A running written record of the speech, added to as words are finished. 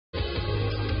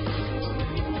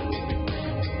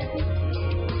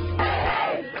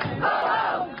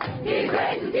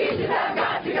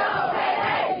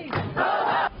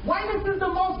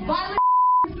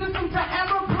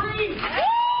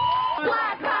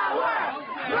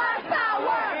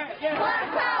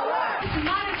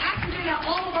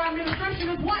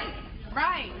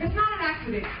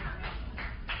accident.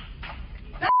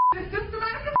 That is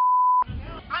systematic.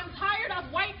 I'm tired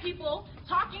of white people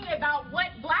talking about what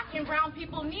black and brown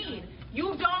people need.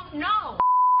 You don't know.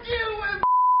 You and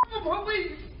the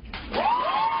police.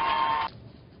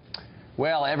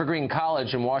 Well, Evergreen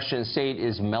College in Washington State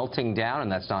is melting down,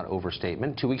 and that's not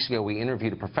overstatement. 2 weeks ago, we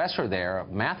interviewed a professor there, a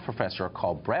math professor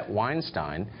called Brett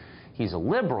Weinstein. He's a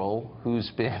liberal who's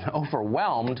been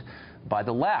overwhelmed by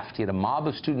the left. He had a mob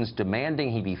of students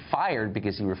demanding he be fired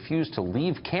because he refused to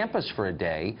leave campus for a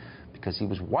day because he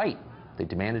was white. They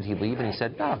demanded he leave, and he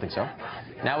said, no, I don't think so.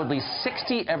 Now, at least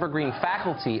 60 Evergreen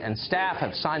faculty and staff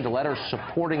have signed a letter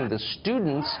supporting the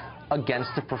students against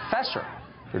the professor.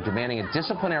 They're demanding a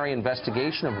disciplinary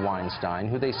investigation of Weinstein,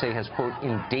 who they say has, quote,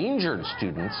 endangered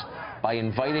students by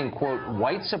inviting, quote,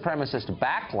 white supremacist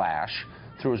backlash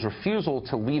through his refusal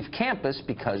to leave campus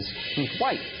because he's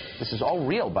white. This is all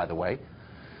real, by the way.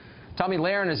 Tomi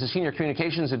Lahren is a senior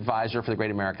communications advisor for the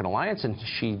Great American Alliance, and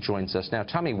she joins us now.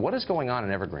 Tomi, what is going on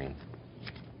in Evergreen?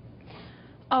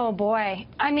 Oh, boy.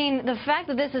 I mean, the fact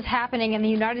that this is happening in the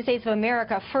United States of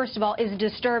America, first of all, is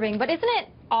disturbing. But isn't it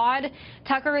odd,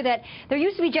 Tucker, that there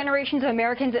used to be generations of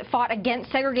Americans that fought against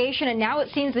segregation, and now it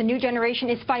seems the new generation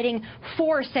is fighting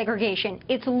for segregation?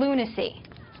 It's lunacy.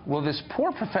 Well, this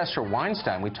poor Professor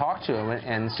Weinstein, we talked to him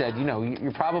and said, you know,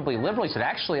 you're probably liberal. He said,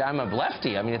 actually, I'm a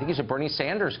lefty. I mean, I think he's a Bernie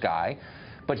Sanders guy.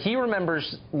 But he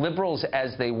remembers liberals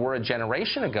as they were a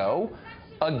generation ago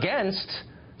against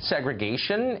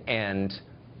segregation and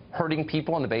hurting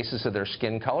people on the basis of their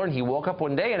skin color. And he woke up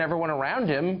one day and everyone around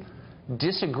him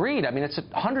disagreed. I mean, it's a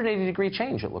 180-degree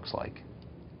change, it looks like.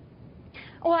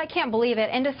 Well, I can't believe it.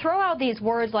 And to throw out these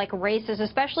words like racist,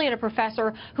 especially at a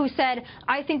professor who said,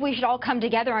 I think we should all come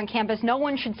together on campus. No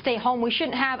one should stay home. We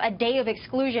shouldn't have a day of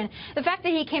exclusion. The fact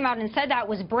that he came out and said that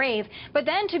was brave. But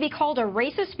then to be called a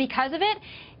racist because of it,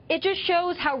 it just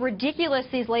shows how ridiculous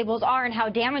these labels are and how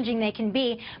damaging they can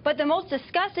be. But the most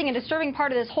disgusting and disturbing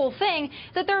part of this whole thing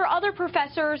is that there are other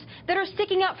professors that are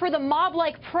sticking up for the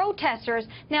mob-like protesters.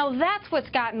 Now, that's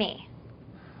what's got me.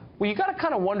 Well, you got to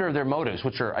kind of wonder their motives,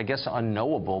 which are, I guess,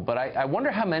 unknowable. But I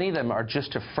wonder how many of them are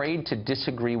just afraid to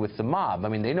disagree with the mob. I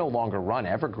mean, they no longer run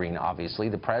Evergreen, obviously.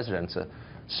 The president's a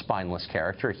spineless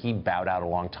character. He bowed out a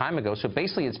long time ago. So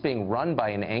basically, it's being run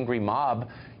by an angry mob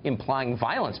implying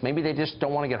violence. Maybe they just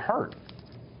don't want to get hurt.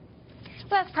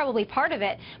 That's probably part of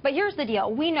it. But here's the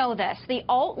deal. We know this. The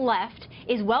alt-left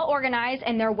is well-organized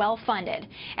and they're well-funded.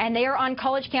 And they are on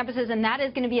college campuses, and that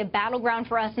is going to be a battleground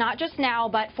for us, not just now,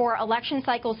 but for election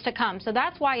cycles to come. So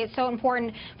that's why it's so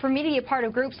important for me to be a part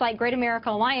of groups like Great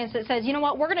American Alliance that says, you know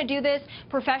what, we're going to do this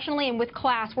professionally and with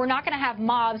class. We're not going to have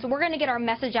mobs. We're going to get our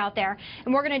message out there,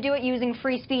 and we're going to do it using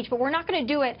free speech. But we're not going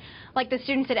to do it like the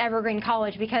students at Evergreen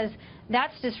College, because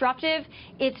that's disruptive,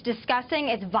 it's disgusting,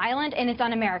 it's violent, and it's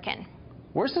un-American.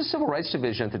 Where's the Civil Rights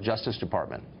Division at the Justice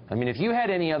Department? I mean, if you had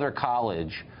any other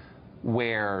college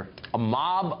where a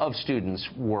mob of students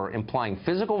were implying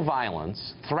physical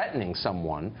violence, threatening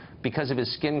someone because of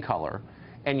his skin color,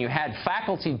 and you had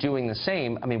faculty doing the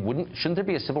same, I mean, shouldn't there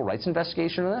be a civil rights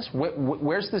investigation on this?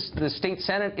 Where's the state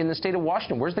senate in the state of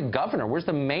Washington? Where's the governor? Where's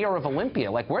the mayor of Olympia?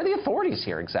 Like, where are the authorities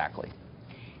here exactly?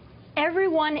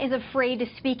 Everyone is afraid to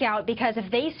speak out, because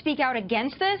if they speak out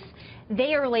against this,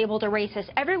 they are labeled a racist.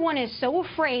 Everyone is so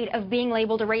afraid of being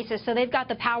labeled a racist, so they've got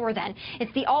the power then.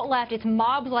 It's the alt-left, it's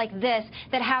mobs like this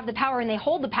that have the power, and they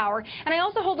hold the power. And I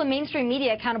also hold the mainstream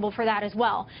media accountable for that as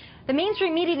well. The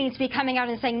mainstream media needs to be coming out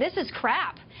and saying this is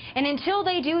crap. And until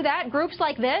they do that, groups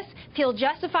like this feel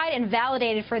justified and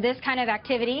validated for this kind of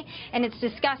activity, and it's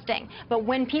disgusting. But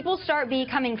when people start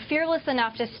becoming fearless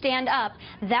enough to stand up,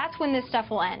 that's when this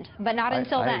stuff will end, but not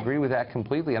until then. I agree with that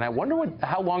completely, and I wonder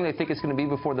how long they think it's going to be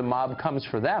before the mob comes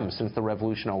for them, since the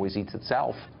revolution always eats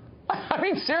itself. I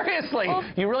mean, seriously, well,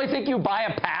 you really think you buy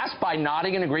a pass by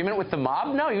nodding in agreement with the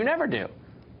mob? No, you never do.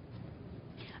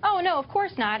 Oh, no, of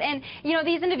course not. And, you know,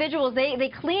 these individuals,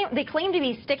 they claim to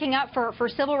be sticking up for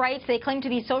civil rights. They claim to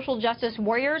be social justice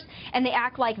warriors, and they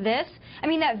act like this. I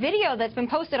mean, that video that's been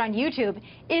posted on YouTube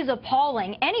is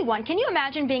appalling. Anyone, can you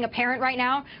imagine being a parent right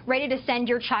now ready to send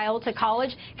your child to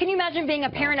college? Can you imagine being a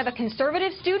parent of a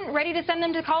conservative student ready to send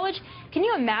them to college? Can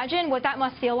you imagine what that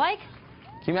must feel like?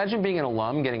 Can you imagine being an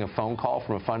alum getting a phone call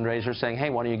from a fundraiser saying,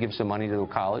 hey, why don't you give some money to a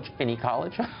college, any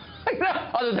college?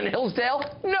 Other than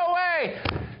Hillsdale? No way!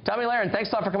 Tomi Lahren,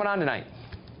 thanks a lot for coming on tonight.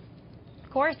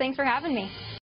 Of course, thanks for having me.